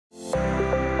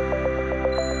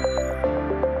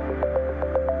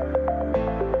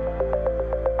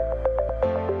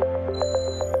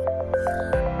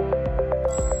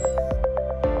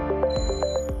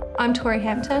I'm Tori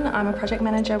Hampton. I'm a project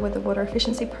manager with the Water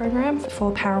Efficiency Program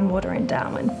for Power and Water in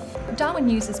Darwin. Darwin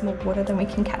uses more water than we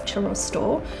can capture or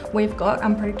store. We've got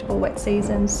unpredictable wet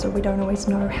seasons, so we don't always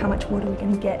know how much water we're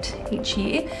going to get each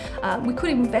year. We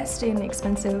could invest in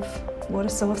expensive water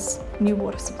source, new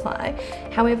water supply.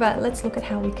 However, let's look at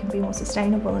how we can be more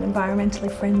sustainable and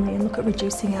environmentally friendly and look at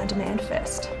reducing our demand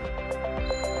first.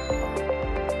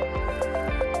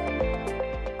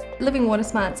 Living Water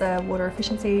Smart's a water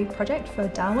efficiency project for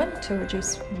Darwin to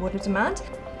reduce water demand.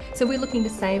 So we're looking to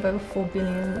save over 4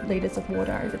 billion litres of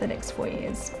water over the next 4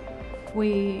 years.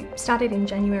 We started in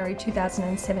January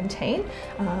 2017,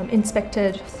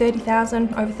 inspected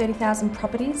over 30,000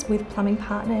 properties with plumbing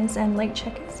partners and leak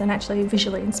checkers, and actually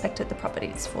visually inspected the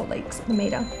properties for leaks at the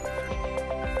meter.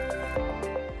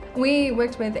 We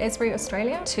worked with Esri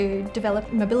Australia to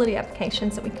develop mobility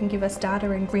applications that we can give us data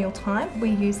in real time.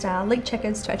 We used our leak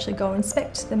checkers to actually go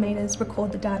inspect the meters,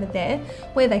 record the data there,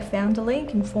 where they found a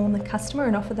leak, inform the customer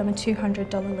and offer them a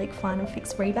 $200 leak fine and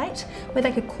fix rebate, where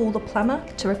they could call the plumber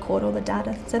to record all the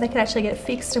data so they could actually get it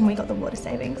fixed, and we got the water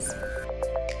savings.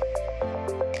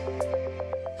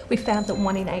 We found that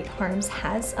 1 in 8 homes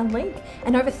has a leak,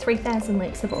 and over 3,000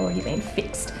 leaks have already been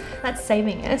fixed. That's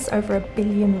saving us over 1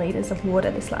 billion litres of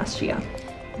water this last year.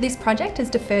 This project has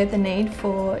deferred the need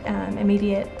for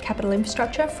immediate capital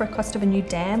infrastructure for a cost of a new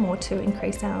dam or to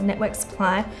increase our network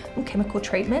supply or chemical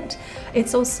treatment.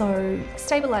 It's also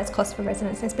stabilised costs for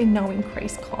residents. There's been no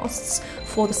increased costs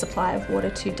for the supply of water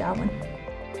to Darwin.